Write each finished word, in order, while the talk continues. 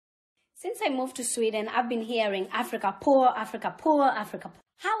Since I moved to Sweden, I've been hearing Africa poor, Africa poor, Africa poor.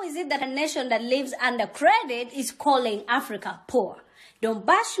 How is it that a nation that lives under credit is calling Africa poor? Don't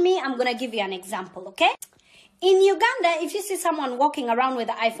bash me, I'm gonna give you an example, okay? In Uganda, if you see someone walking around with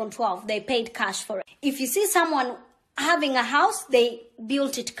an iPhone 12, they paid cash for it. If you see someone having a house, they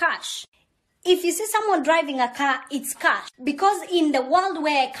built it cash. If you see someone driving a car, it's cash. Because in the world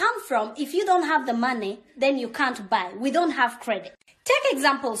where I come from, if you don't have the money, then you can't buy. We don't have credit. Take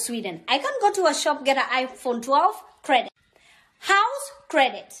example Sweden. I can go to a shop, get an iPhone 12, credit. House,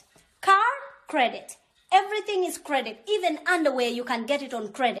 credit. Car, credit. Everything is credit. Even underwear, you can get it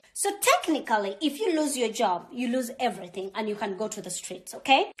on credit. So technically, if you lose your job, you lose everything and you can go to the streets,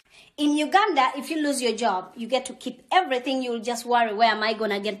 okay? In Uganda, if you lose your job, you get to keep everything. You'll just worry, where am I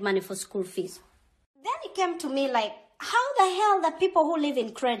going to get money for school fees? Then it came to me like, how the hell the people who live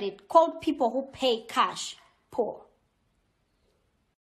in credit call people who pay cash poor?